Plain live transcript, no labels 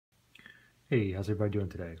Hey, how's everybody doing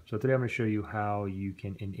today? So today I'm going to show you how you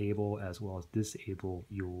can enable as well as disable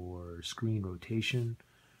your screen rotation.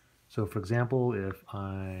 So for example, if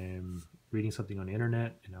I'm reading something on the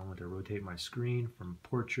internet and I want to rotate my screen from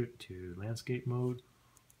portrait to landscape mode,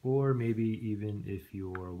 or maybe even if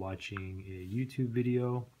you're watching a YouTube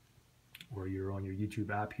video or you're on your YouTube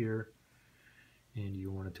app here and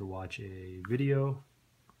you wanted to watch a video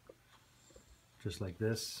just like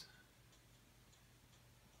this.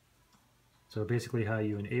 So basically how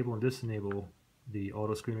you enable and disable the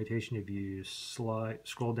auto screen rotation, if you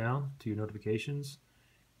scroll down to your notifications,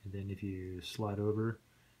 and then if you slide over,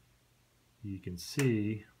 you can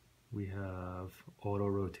see we have auto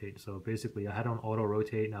rotate. So basically I had on auto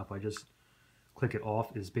rotate. Now if I just click it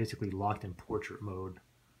off, it's basically locked in portrait mode,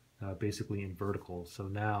 basically in vertical. So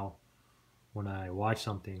now when I watch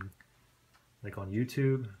something like on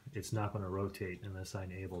YouTube, it's not going to rotate unless I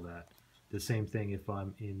enable that. The same thing if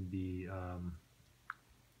I'm in the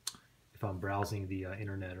if I'm browsing the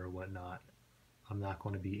internet or whatnot, I'm not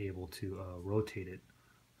going to be able to rotate it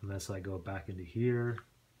unless I go back into here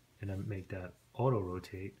and then make that auto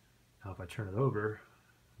rotate. Now if I turn it over,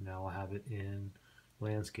 now I'll have it in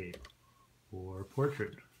landscape or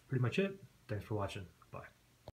portrait. Pretty much it. Thanks for watching.